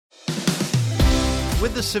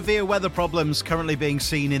With the severe weather problems currently being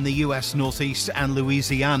seen in the US Northeast and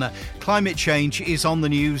Louisiana, climate change is on the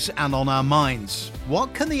news and on our minds.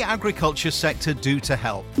 What can the agriculture sector do to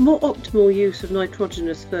help? More optimal use of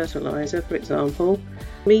nitrogenous fertiliser, for example.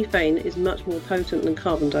 Methane is much more potent than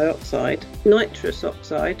carbon dioxide. Nitrous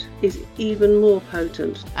oxide is even more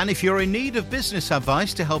potent. And if you're in need of business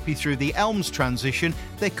advice to help you through the ELMS transition,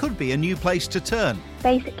 there could be a new place to turn.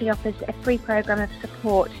 Basically offers a free programme of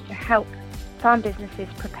support to help farm businesses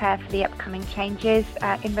prepare for the upcoming changes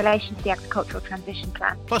in relation to the agricultural transition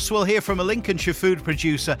plan. Plus, we'll hear from a Lincolnshire food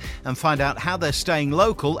producer and find out how they're staying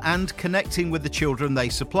local and connecting with the children they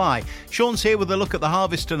supply. Sean's here with a look at the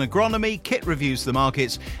harvest and agronomy. Kit reviews the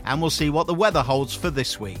markets, and we'll see what the weather holds for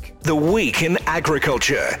this week. The Week in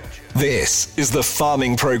Agriculture. This is the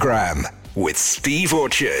Farming Programme with Steve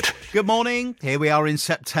Orchard. Good morning. Here we are in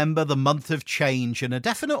September, the month of change, and a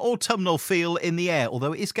definite autumnal feel in the air,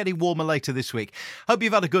 although it is getting warmer later this week. Hope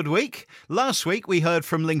you've had a good week. Last week we heard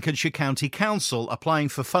from Lincolnshire County Council applying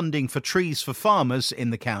for funding for trees for farmers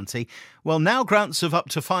in the county. Well, now grants of up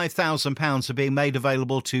to £5,000 are being made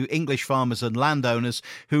available to English farmers and landowners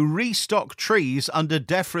who restock trees under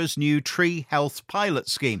DEFRA's new Tree Health Pilot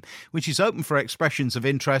Scheme, which is open for expressions of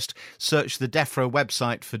interest. Search the DEFRA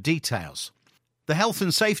website for details. The Health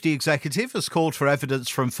and Safety Executive has called for evidence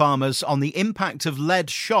from farmers on the impact of lead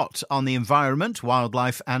shot on the environment,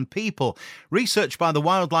 wildlife and people. Research by the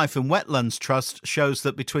Wildlife and Wetlands Trust shows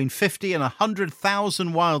that between 50 and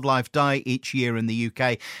 100,000 wildlife die each year in the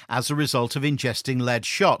UK as a result of ingesting lead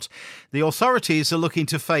shot. The authorities are looking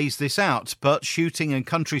to phase this out, but shooting and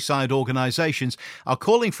countryside organisations are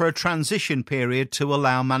calling for a transition period to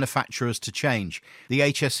allow manufacturers to change. The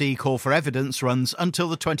HSE call for evidence runs until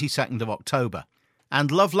the 22nd of October. And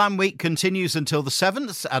Love Lamb Week continues until the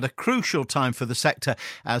 7th, at a crucial time for the sector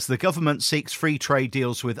as the government seeks free trade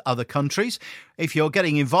deals with other countries. If you're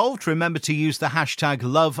getting involved, remember to use the hashtag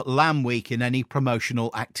Love Lamb Week in any promotional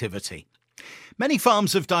activity. Many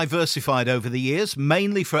farms have diversified over the years,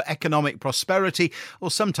 mainly for economic prosperity or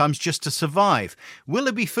sometimes just to survive.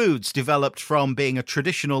 Willoughby Foods developed from being a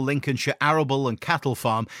traditional Lincolnshire arable and cattle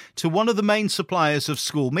farm to one of the main suppliers of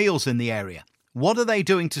school meals in the area. What are they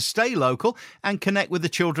doing to stay local and connect with the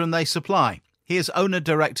children they supply? Here's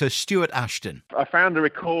owner-director Stuart Ashton. I found a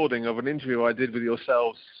recording of an interview I did with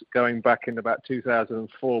yourselves going back in about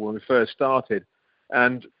 2004 when we first started.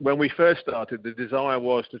 And when we first started, the desire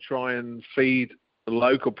was to try and feed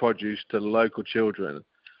local produce to local children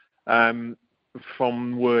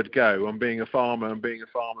from word go. And being a farmer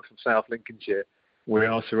from South Lincolnshire, we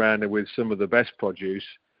are surrounded with some of the best produce.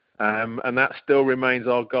 And that still remains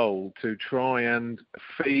our goal, to try and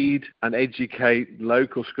feed and educate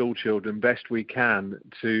local school children best we can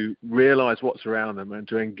to realise what's around them and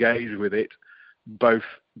to engage with it, both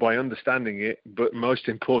by understanding it, but most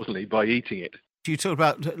importantly, by eating it. You talk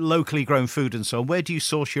about locally grown food and so on. Where do you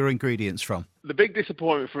source your ingredients from? The big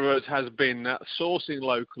disappointment for us has been that sourcing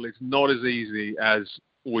local is not as easy as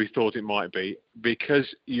we thought it might be, because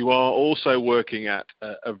you are also working at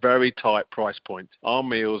a very tight price point. Our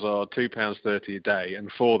meals are £2.30 a day, and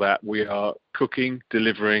for that we are cooking,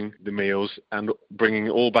 delivering the meals and bringing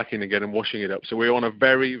it all back in again and washing it up. So we're on a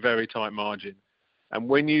very, very tight margin. And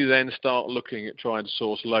when you then start looking at trying to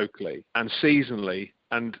source locally and seasonally,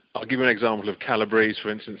 and I'll give you an example of calabrese, for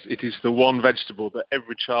instance. It is the one vegetable that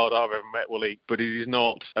every child I've ever met will eat, but it is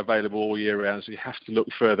not available all year round, so you have to look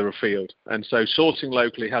further afield. And so sourcing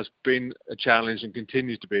locally has been a challenge and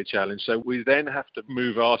continues to be a challenge. So we then have to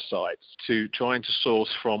move our sights to trying to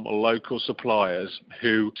source from local suppliers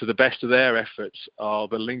who, to the best of their efforts, are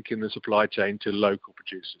the link in the supply chain to local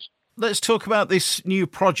producers. Let's talk about this new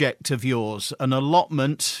project of yours, an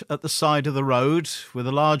allotment at the side of the road with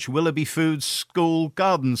a large Willoughby Foods school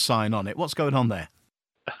garden sign on it. What's going on there?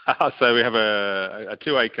 So we have a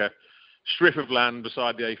 2-acre strip of land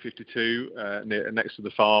beside the A52 next to the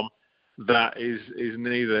farm that is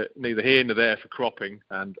neither here nor there for cropping,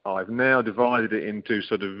 and I've now divided it into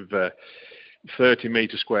sort of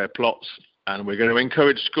 30-metre square plots. And we're going to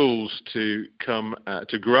encourage schools to come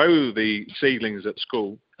to grow the seedlings at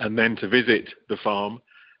school and then to visit the farm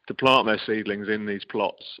to plant their seedlings in these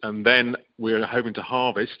plots. And then we're hoping to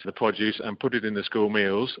harvest the produce and put it in the school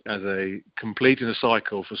meals as completing a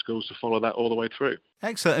cycle for schools to follow that all the way through.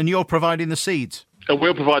 Excellent. And you're providing the seeds? And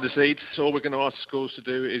we'll provide the seeds. So all we're going to ask schools to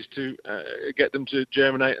do is to get them to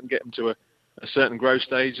germinate and get them to a certain growth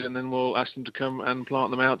stage, and then we'll ask them to come and plant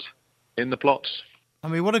them out in the plots. I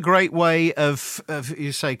mean, what a great way of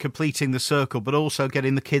you say, completing the circle, but also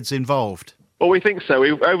getting the kids involved. Well, we think so.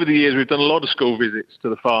 Over the years, we've done a lot of school visits to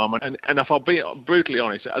the farm, and if I'll be brutally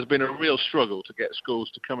honest, it has been a real struggle to get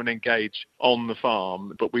schools to come and engage on the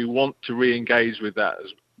farm, but we want to re-engage with that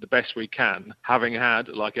as the best we can, having had,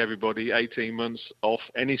 like everybody, 18 months off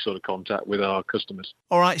any sort of contact with our customers.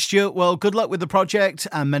 All right, Stuart, well, good luck with the project,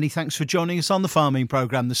 and many thanks for joining us on the farming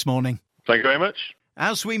programme this morning. Thank you very much.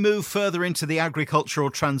 As we move further into the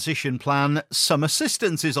agricultural transition plan, some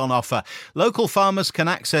assistance is on offer. Local farmers can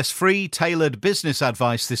access free tailored business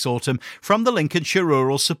advice this autumn from the Lincolnshire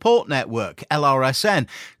Rural Support Network, LRSN.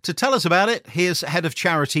 To tell us about it, here's Head of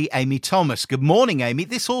Charity Amy Thomas. Good morning, Amy.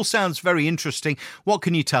 This all sounds very interesting. What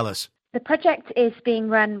can you tell us? The project is being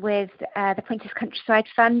run with the Prince's Countryside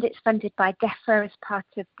Fund. It's funded by DEFRA as part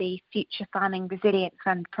of the Future Farming Resilience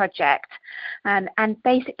Fund project, and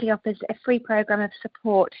basically offers a free programme of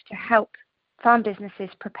support to help farm businesses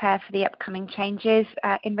prepare for the upcoming changes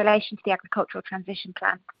in relation to the agricultural transition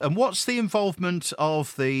plan. And what's the involvement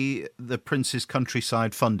of the Prince's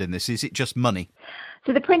Countryside Fund in this? Is it just money?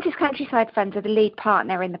 So the Prince's Countryside Fund are the lead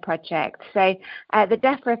partner in the project. So the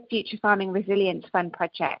DEFRA Future Farming Resilience Fund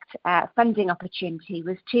project funding opportunity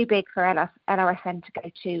was too big for LRSN to go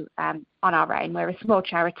to on our own. We're a small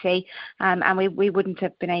charity and we wouldn't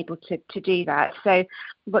have been able to do that. So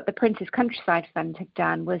what the Prince's Countryside Fund had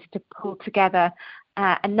done was to pull together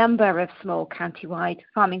a number of small county-wide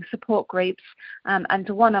farming support groups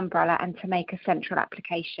under one umbrella and to make a central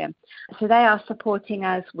application. So they are supporting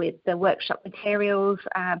us with the workshop materials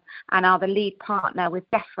and are the lead partner with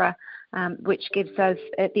DEFRA, which gives us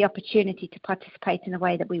the opportunity to participate in a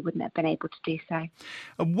way that we wouldn't have been able to do so.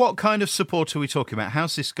 And what kind of support are we talking about?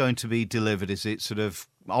 How's this going to be delivered? Is it sort of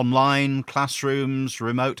online, classrooms,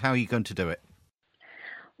 remote? How are you going to do it?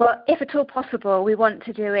 Well, if at all possible, we want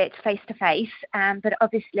to do it face-to-face, but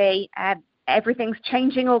obviously everything's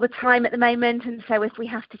changing all the time at the moment, and so if we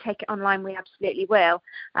have to take it online, we absolutely will.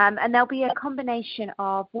 And there'll be a combination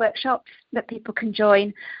of workshops that people can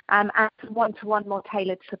join and one-to-one more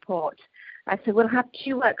tailored support. So we'll have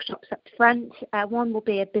 2 workshops up front. One will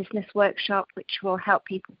be a business workshop, which will help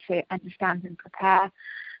people to understand and prepare.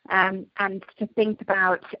 And to think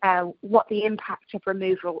about what the impact of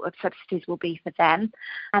removal of subsidies will be for them.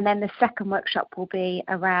 And then the second workshop will be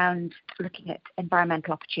around looking at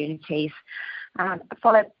environmental opportunities,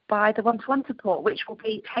 followed by the one-to-one support, which will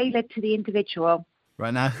be tailored to the individual.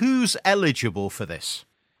 Right, now, who's eligible for this?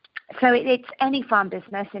 So it's any farm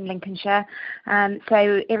business in Lincolnshire,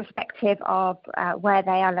 so irrespective of where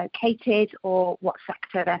they are located or what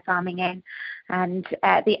sector they're farming in. And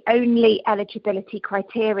the only eligibility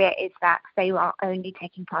criteria is that they are only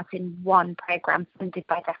taking part in one programme funded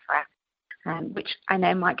by DEFRA, which I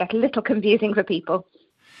know might get a little confusing for people.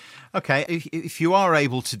 OK, if you are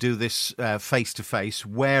able to do this face-to-face,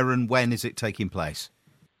 where and when is it taking place?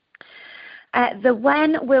 The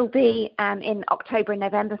when will be in October and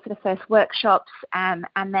November for the first workshops, and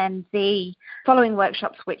then the following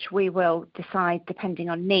workshops, which we will decide depending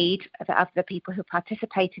on need of the people who are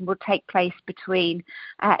participating, will take place between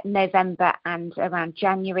November and around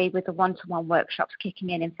January, with the one-to-one workshops kicking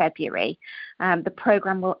in February. The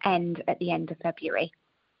programme will end at the end of February.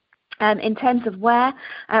 In terms of where,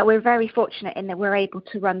 we're very fortunate in that we're able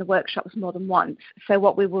to run the workshops more than once. So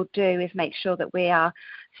what we will do is make sure that we are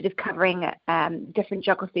sort of covering different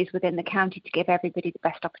geographies within the county to give everybody the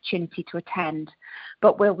best opportunity to attend.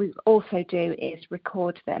 But what we also do is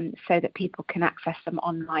record them so that people can access them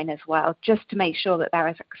online as well, just to make sure that they're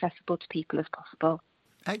as accessible to people as possible.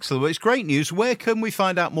 Excellent. Well, it's great news. Where can we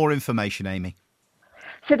find out more information, Amy?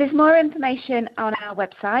 So there's more information on our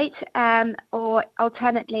website, or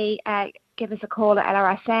alternately, give us a call at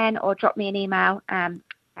LRSN or drop me an email, and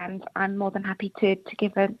I'm more than happy to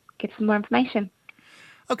give some more information.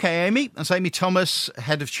 OK, Amy. That's Amy Thomas,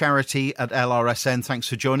 Head of Charity at LRSN. Thanks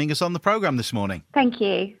for joining us on the programme this morning. Thank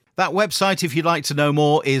you. That website, if you'd like to know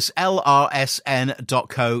more, is lrsn.co.uk.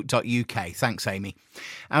 Thanks, Amy.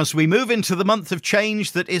 As we move into the month of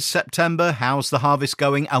change that is September, how's the harvest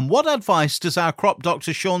going? And what advice does our crop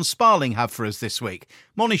doctor, Sean Sparling, have for us this week?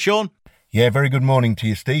 Morning, Sean. Yeah, very good morning to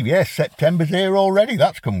you, Steve. Yes, September's here already.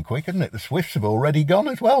 That's come quick, hasn't it? The swifts have already gone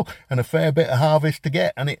as well, and a fair bit of harvest to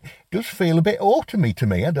get. And it does feel a bit autumny to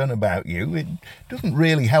me. I don't know about you. It doesn't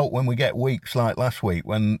really help when we get weeks like last week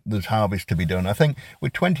when there's harvest to be done. I think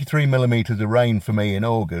with 23 millimetres of rain for me in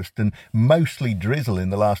August and mostly drizzle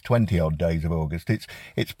in the last 20-odd days of August,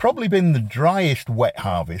 it's probably been the driest wet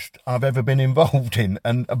harvest I've ever been involved in,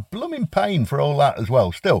 and a blooming pain for all that as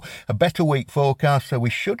well. Still, a better week forecast, so we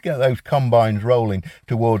should get those common combines rolling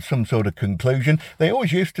towards some sort of conclusion. They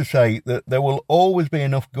always used to say that there will always be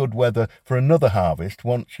enough good weather for another harvest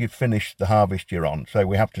once you've finished the harvest you're on, so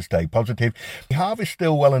we have to stay positive. The harvest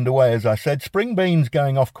still well underway, as I said. Spring beans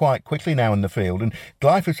going off quite quickly now in the field, and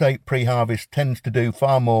glyphosate pre-harvest tends to do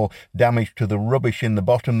far more damage to the rubbish in the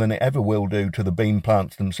bottom than it ever will do to the bean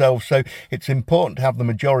plants themselves, so it's important to have the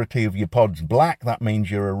majority of your pods black. That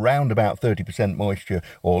means you're around about 30% moisture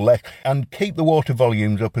or less, and keep the water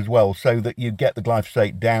volumes up as well so that you get the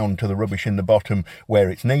glyphosate down to the rubbish in the bottom where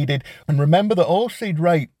it's needed. And remember that oilseed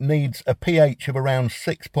rape needs a pH of around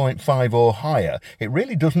 6.5 or higher. It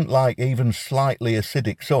really doesn't like even slightly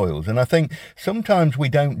acidic soils, and I think sometimes we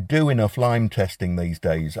don't do enough lime testing these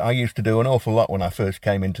days. I used to do an awful lot when I first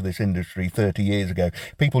came into this industry 30 years ago.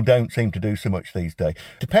 People don't seem to do so much these days.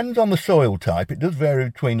 Depends on the soil type. It does vary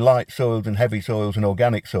between light soils and heavy soils and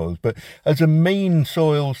organic soils, but as a mean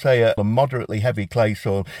soil, say a moderately heavy clay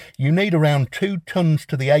soil, you need around 2 tons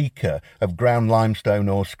to the acre of ground limestone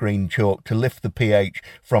or screen chalk to lift the pH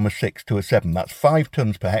from a 6 to a 7. That's 5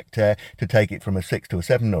 tons per hectare to take it from a 6 to a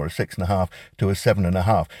 7, or a 6.5 to a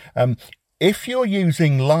 7.5. If you're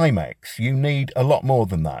using Limex, you need a lot more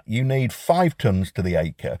than that. You need 5 tons to the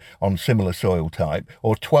acre on similar soil type,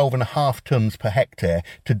 or 12.5 tons per hectare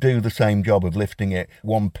to do the same job of lifting it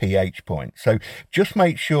 1 pH point. So just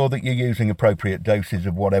make sure that you're using appropriate doses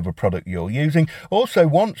of whatever product you're using. Also,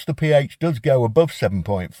 once the pH does go above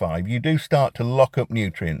 7.5, you do start to lock up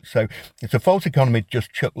nutrients. So it's a false economy to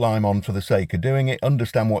just chuck lime on for the sake of doing it.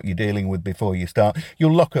 Understand what you're dealing with before you start.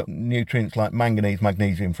 You'll lock up nutrients like manganese,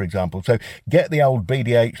 magnesium, for example. So get the old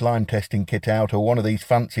BDH lime testing kit out, or one of these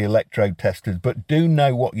fancy electrode testers, but do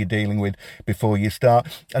know what you're dealing with before you start.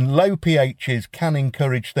 And low pHs can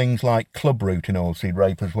encourage things like clubroot in oilseed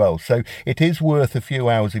rape as well. So it is worth a few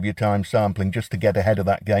hours of your time sampling just to get ahead of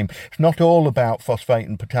that game. It's not all about phosphate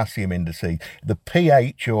and potassium indices. The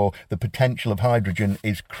pH, or the potential of hydrogen,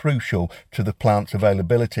 is crucial to the plant's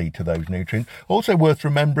availability to those nutrients. Also worth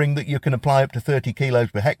remembering that you can apply up to 30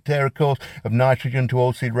 kilos per hectare, of course, of nitrogen to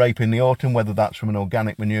oilseed rape in the autumn, whether that's from an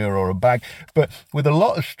organic manure or a bag. But with a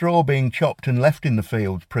lot of straw being chopped and left in the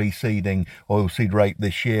fields preceding oilseed rape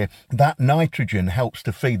this year, that nitrogen helps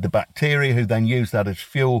to feed the bacteria, who then use that as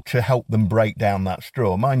fuel to help them break down that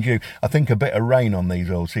straw. Mind you, I think a bit of rain on these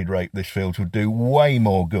oilseed rape this fields would do way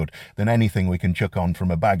more good than anything we can chuck on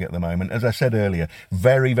from a bag at the moment. As I said earlier,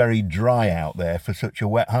 very, very dry out there for such a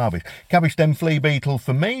wet harvest. Cabbage stem flea beetle,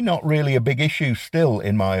 for me, not really a big issue still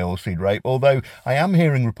in my oilseed rape, although I am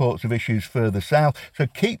hearing reports of issues further south, so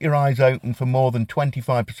keep your eyes open for more than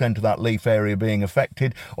 25% of that leaf area being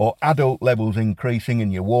affected, or adult levels increasing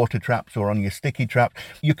in your water traps or on your sticky traps.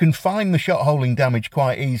 You can find the shot holing damage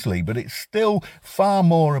quite easily, but it's still far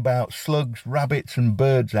more about slugs, rabbits and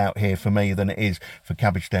birds out here for me than it is for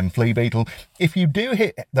cabbage stem flea beetle. If you do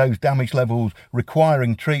hit those damage levels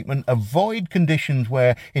requiring treatment, avoid conditions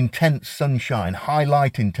where intense sunshine, high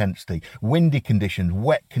light intensity, windy conditions,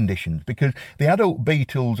 wet conditions, because the adult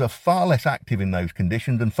beetles are far less active in those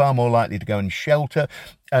conditions and far more likely to go and shelter.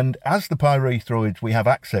 And as the pyrethroids we have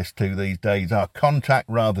access to these days are contact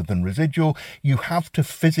rather than residual, you have to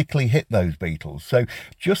physically hit those beetles. So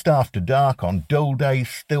just after dark, on dull days,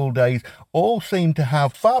 still days, all seem to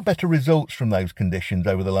have far better results from those conditions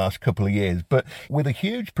over the last couple of years. But with a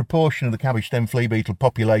huge proportion of the cabbage stem flea beetle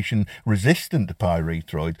population resistant to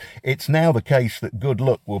pyrethroids, it's now the case that good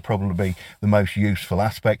luck will probably be the most useful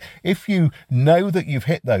aspect. If you know that you've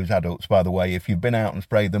hit those adults, by the way, if you've been out and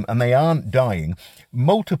sprayed them and they aren't dying,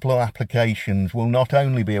 multiple applications will not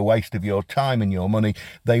only be a waste of your time and your money,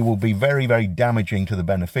 they will be very, very damaging to the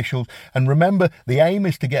beneficials. And remember, the aim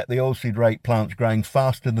is to get the oilseed rape plants growing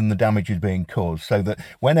faster than the damage is being caused, so that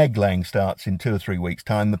when egg laying starts in 2 or 3 weeks'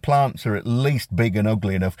 time, the plants are at least big and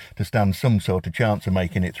ugly enough to stand some sort of chance of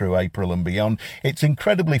making it through April and beyond. It's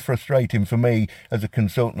incredibly frustrating for me as a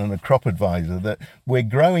consultant and a crop advisor that we're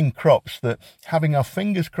growing crops that, having our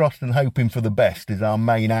fingers crossed and hoping for the best, is our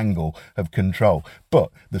main angle of control.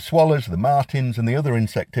 But the swallows, the martins and the other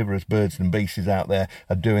insectivorous birds and beasts out there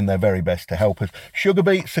are doing their very best to help us. Sugar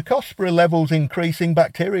beet, Cercospora levels increasing,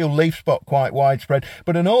 bacterial leaf spot quite widespread,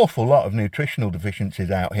 but an awful lot of nutritional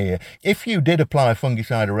deficiencies out here. If you did apply a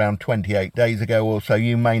fungicide around 28 days ago or so,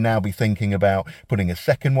 you may now be thinking about putting a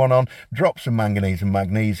second one on. Drop some manganese and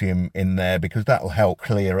magnesium in there, because that'll help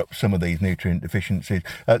clear up some of these nutrient deficiencies.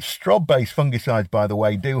 Straw-based fungicides, by the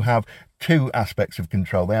way, do have 2 aspects of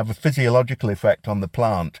control. They have a physiological effect on the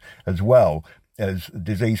plant as well as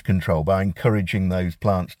disease control by encouraging those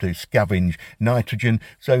plants to scavenge nitrogen,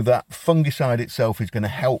 so that fungicide itself is going to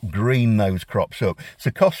help green those crops up.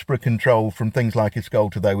 Cercospora control from things like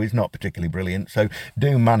Escolta, though, is not particularly brilliant, so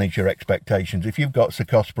do manage your expectations. If you've got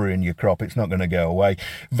Cercospora in your crop, it's not going to go away.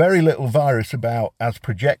 Very little virus about as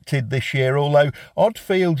projected this year, although odd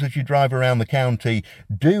fields as you drive around the county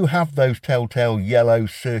do have those telltale yellow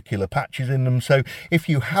circular patches in them. So if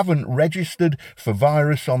you haven't registered for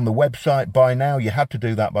virus on the website by now, you had to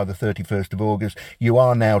do that by the 31st of August, you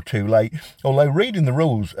are now too late. Although reading the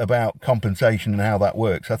rules about compensation and how that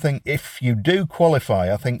works, I think if you do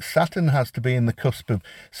qualify, I think Saturn has to be in the cusp of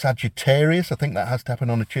Sagittarius. I think that has to happen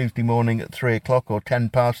on a Tuesday morning at 3 o'clock or 10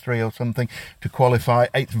 past 3 or something to qualify.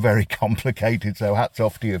 It's very complicated, so hats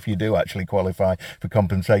off to you if you do actually qualify for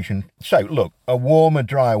compensation. So look, a warmer,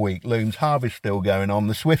 drier week looms. Harvest still going on.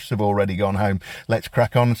 The Swifts have already gone home. Let's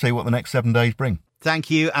crack on and see what the next 7 days bring.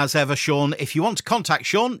 Thank you, as ever, Sean. If you want to contact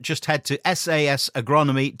Sean, just head to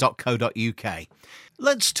sasagronomy.co.uk.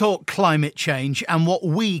 Let's talk climate change and what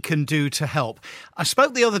we can do to help. I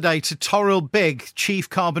spoke the other day to Toril Big, Chief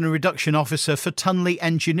Carbon Reduction Officer for Tunley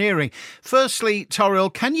Engineering. Firstly,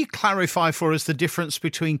 Toril, can you clarify for us the difference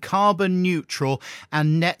between carbon neutral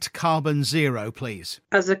and net carbon zero, please?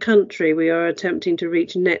 As a country, we are attempting to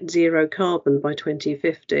reach net zero carbon by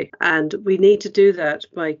 2050, and we need to do that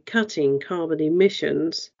by cutting carbon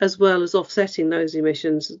emissions as well as offsetting those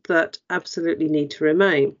emissions that absolutely need to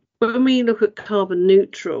remain. When we look at carbon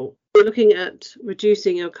neutral, we're looking at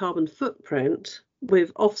reducing our carbon footprint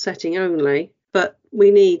with offsetting only, but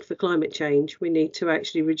we need, for climate change, we need to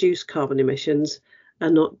actually reduce carbon emissions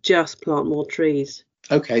and not just plant more trees.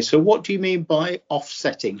 OK, so what do you mean by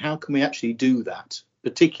offsetting? How can we actually do that,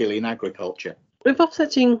 particularly in agriculture? With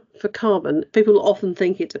offsetting for carbon, people often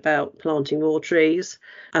think it's about planting more trees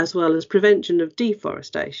as well as prevention of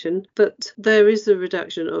deforestation, but there is a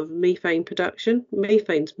reduction of methane production.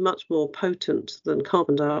 Methane's much more potent than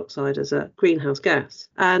carbon dioxide as a greenhouse gas,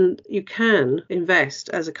 and you can invest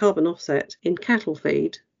as a carbon offset in cattle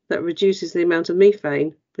feed that reduces the amount of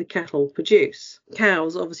methane the cattle produce.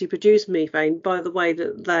 Cows obviously produce methane by the way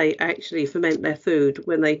that they actually ferment their food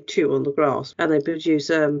when they chew on the grass, and they produce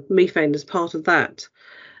methane as part of that.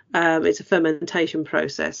 It's a fermentation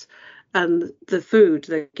process, and the food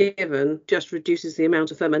they're given just reduces the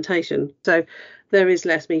amount of fermentation. So there is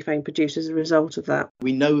less methane produced as a result of that.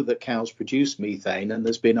 We know that cows produce methane, and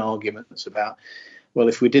there's been arguments about, well,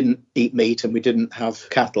 if we didn't eat meat and we didn't have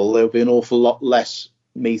cattle, there would be an awful lot less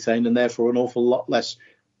methane and therefore an awful lot less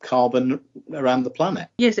carbon around the planet.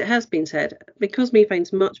 Yes, it has been said, because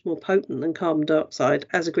methane's much more potent than carbon dioxide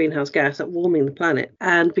as a greenhouse gas at warming the planet,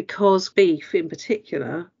 and because beef in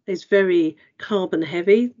particular is very carbon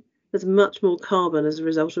heavy, there's much more carbon as a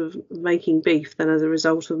result of making beef than as a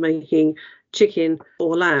result of making chicken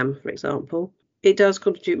or lamb, for example. It does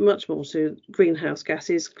contribute much more to greenhouse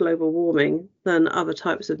gases, global warming, than other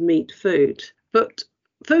types of meat food. But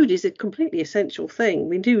food is a completely essential thing.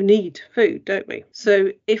 We do need food, don't we?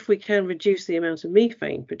 So if we can reduce the amount of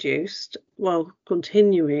methane produced while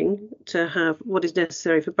continuing to have what is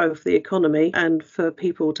necessary for both the economy and for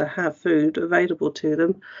people to have food available to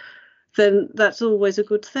them, then that's always a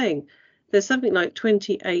good thing. There's something like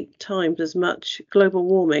 28 times as much global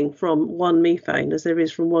warming from one methane as there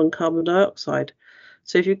is from one carbon dioxide.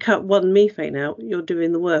 So if you cut one methane out, you're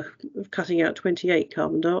doing the work of cutting out 28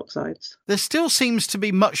 carbon dioxides. There still seems to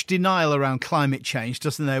be much denial around climate change,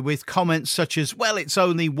 doesn't there, with comments such as, well, it's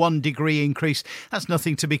only 1 degree increase. That's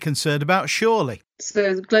nothing to be concerned about, surely.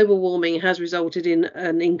 So global warming has resulted in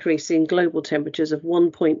an increase in global temperatures of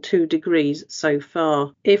 1.2 degrees so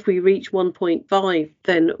far. If we reach 1.5,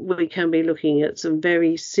 then we can be looking at some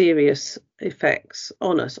very serious effects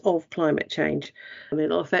on us of climate change.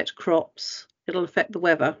 It'll affect crops. It'll affect the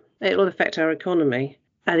weather, it'll affect our economy.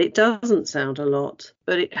 And it doesn't sound a lot,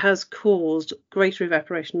 but it has caused greater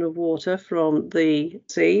evaporation of water from the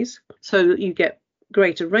seas, so that you get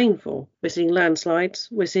greater rainfall. We're seeing landslides,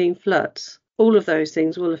 we're seeing floods. All of those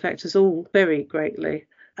things will affect us all very greatly.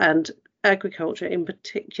 And agriculture in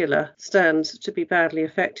particular stands to be badly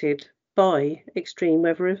affected by extreme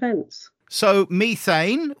weather events. So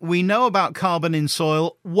methane, we know about carbon in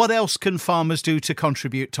soil. What else can farmers do to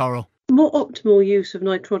contribute, Toril? More optimal use of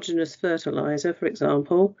nitrogenous fertiliser, for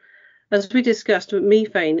example. As we discussed,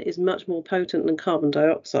 methane is much more potent than carbon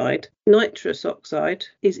dioxide. Nitrous oxide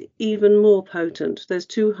is even more potent. There's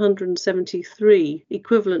 273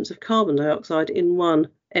 equivalents of carbon dioxide in one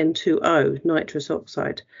N2O, nitrous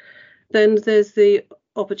oxide. Then there's the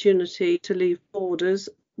opportunity to leave borders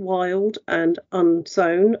wild and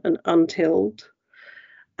unsown and untilled.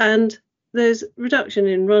 And there's reduction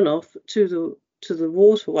in runoff to the to the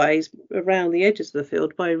waterways around the edges of the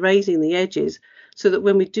field by raising the edges so that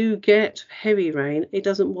when we do get heavy rain, it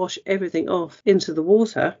doesn't wash everything off into the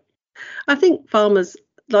water. I think farmers,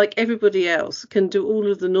 like everybody else, can do all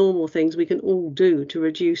of the normal things we can all do to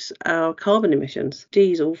reduce our carbon emissions.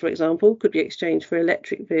 Diesel, for example, could be exchanged for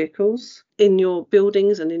electric vehicles. In your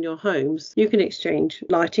buildings and in your homes, you can exchange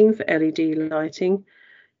lighting for LED lighting.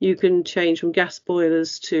 You can change from gas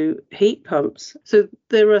boilers to heat pumps. So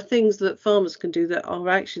there are things that farmers can do that are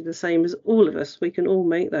actually the same as all of us. We can all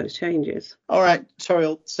make those changes. All right,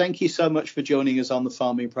 Toriel, thank you so much for joining us on the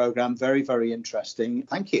farming programme. Very, very interesting.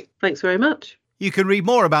 Thank you. Thanks very much. You can read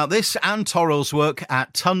more about this and Toriel's work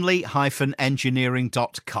at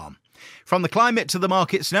tunley-engineering.com. From the climate to the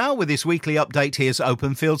markets now, with his weekly update, here's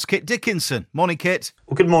Openfield's Kit Dickinson. Morning, Kit.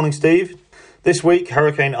 Well, good morning, Steve. This week,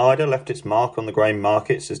 Hurricane Ida left its mark on the grain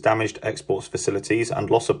markets as damaged exports facilities and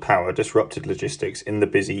loss of power disrupted logistics in the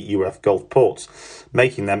busy UF Gulf ports,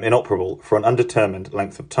 making them inoperable for an undetermined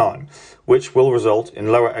length of time, which will result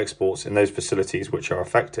in lower exports in those facilities which are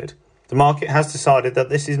affected. The market has decided that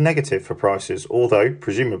this is negative for prices, although,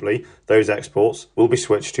 presumably, those exports will be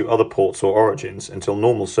switched to other ports or origins until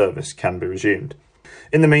normal service can be resumed.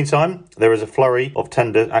 In the meantime, there is a flurry of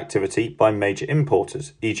tender activity by major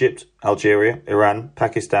importers: Egypt, Algeria, Iran,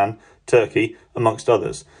 Pakistan, Turkey, amongst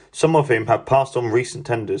others, some of whom have passed on recent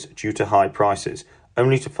tenders due to high prices,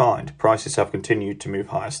 only to find prices have continued to move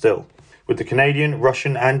higher still. With the Canadian,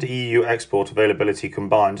 Russian and EU export availability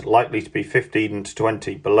combined likely to be 15 to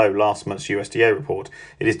 20 below last month's USDA report,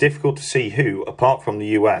 it is difficult to see who, apart from the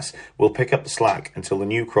US, will pick up the slack until the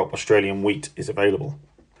new crop Australian wheat is available.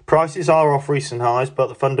 Prices are off recent highs, but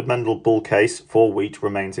the fundamental bull case for wheat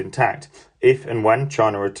remains intact. If and when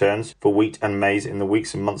China returns for wheat and maize in the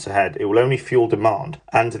weeks and months ahead, it will only fuel demand,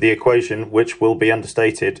 and the equation, which will be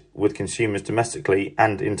understated with consumers domestically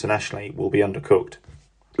and internationally, will be undercooked.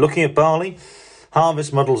 Looking at barley,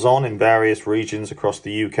 harvest muddles on in various regions across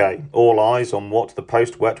the UK. All eyes on what the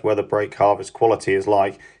post-wet weather break harvest quality is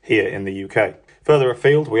like here in the UK. Further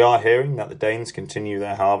afield, we are hearing that the Danes continue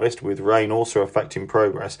their harvest, with rain also affecting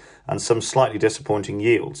progress and some slightly disappointing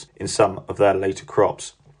yields in some of their later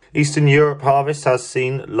crops. Eastern Europe harvest has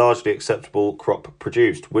seen largely acceptable crop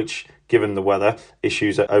produced, which, given the weather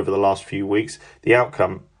issues over the last few weeks, the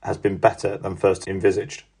outcome has been better than first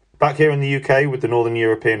envisaged. Back here in the UK, with the Northern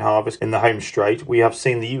European harvest in the home straight, we have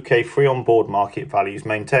seen the UK free on board market values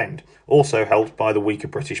maintained, also helped by the weaker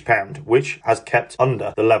British pound, which has kept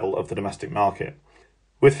under the level of the domestic market.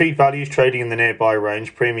 With feed values trading in the nearby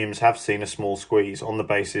range, premiums have seen a small squeeze on the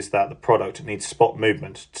basis that the product needs spot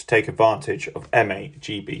movement to take advantage of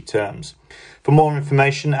MAGB terms. For more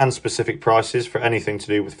information and specific prices for anything to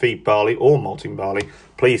do with feed barley or malting barley,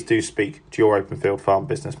 please do speak to your Openfield Farm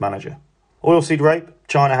business manager. Oilseed rape,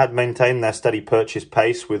 China had maintained their steady purchase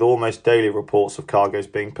pace with almost daily reports of cargoes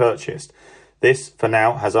being purchased. This, for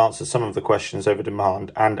now, has answered some of the questions over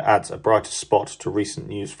demand and adds a brighter spot to recent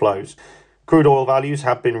news flows. Crude oil values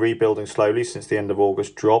have been rebuilding slowly since the end of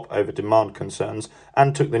August drop over demand concerns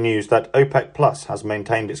and took the news that OPEC Plus has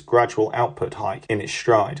maintained its gradual output hike in its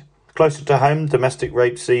stride. Closer to home, domestic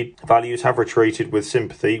rapeseed values have retreated with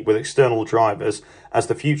sympathy with external drivers as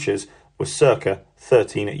the futures were circa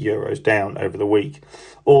 €13 down over the week.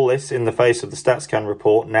 All this in the face of the StatsCan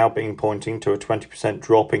report now being pointing to a 20%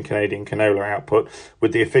 drop in Canadian canola output,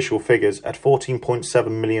 with the official figures at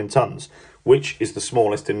 14.7 million tonnes, which is the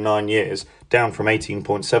smallest in 9 years, down from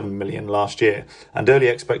 18.7 million last year, and early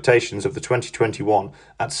expectations of the 2021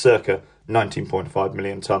 at circa 19.5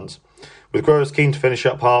 million tonnes. With growers keen to finish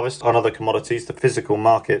up harvest on other commodities, the physical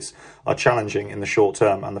markets are challenging in the short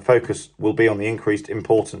term, and the focus will be on the increased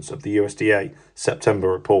importance of the USDA September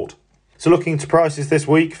report. So looking to prices this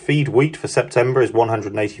week, feed wheat for September is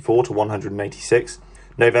 184 to 186,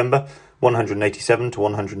 November 187 to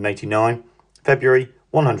 189, February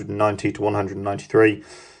 190 to 193,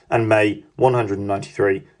 and May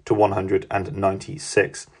 193 to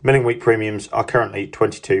 196. Milling wheat premiums are currently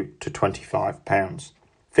 £22 to £25.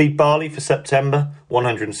 Feed barley for September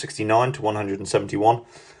 169 to 171,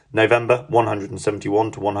 November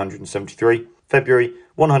 171 to 173, February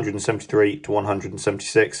 173 to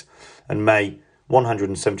 176, and May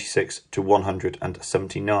 176 to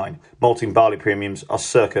 179. Malting barley premiums are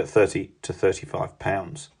circa £30 to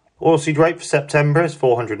 £35. Oilseed rape for September is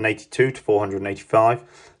 482 to 485,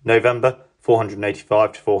 November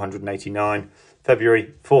 485 to 489,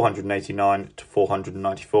 February 489 to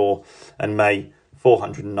 494, and May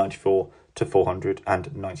 494 to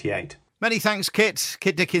 498. Many thanks, Kit.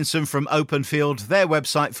 Kit Dickinson from Openfield. Their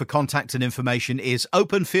website for contact and information is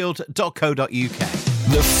openfield.co.uk.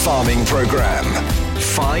 The Farming Programme.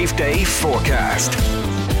 5-day forecast.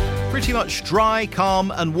 Pretty much dry,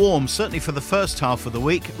 calm and warm, certainly for the first half of the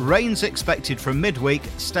week. Rain's expected from midweek,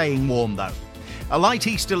 staying warm though. A light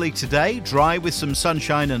easterly today, dry with some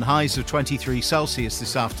sunshine and highs of 23 Celsius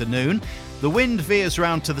this afternoon. The wind veers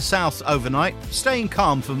round to the south overnight, staying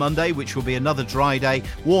calm for Monday, which will be another dry day.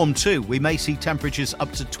 Warm too, we may see temperatures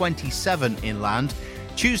up to 27 inland.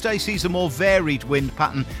 Tuesday sees a more varied wind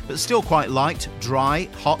pattern, but still quite light, dry,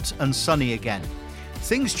 hot and sunny again.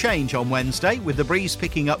 Things change on Wednesday, with the breeze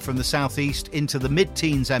picking up from the southeast into the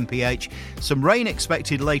mid-teens mph. Some rain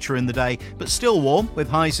expected later in the day, but still warm, with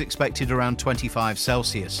highs expected around 25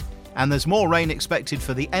 Celsius. And there's more rain expected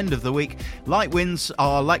for the end of the week. Light winds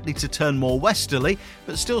are likely to turn more westerly,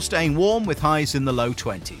 but still staying warm with highs in the low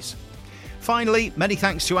 20s. Finally, many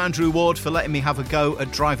thanks to Andrew Ward for letting me have a go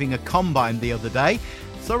at driving a combine the other day.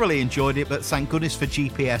 Thoroughly enjoyed it, but thank goodness for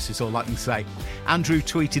GPS is all I can say. Andrew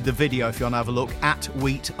tweeted the video if you want to have a look, at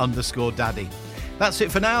 @wheat_daddy. That's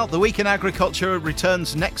it for now. The Week in Agriculture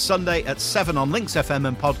returns next Sunday at 7 on Links FM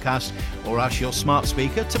and podcast, or ask your smart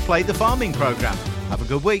speaker to play the farming programme. Have a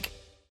good week.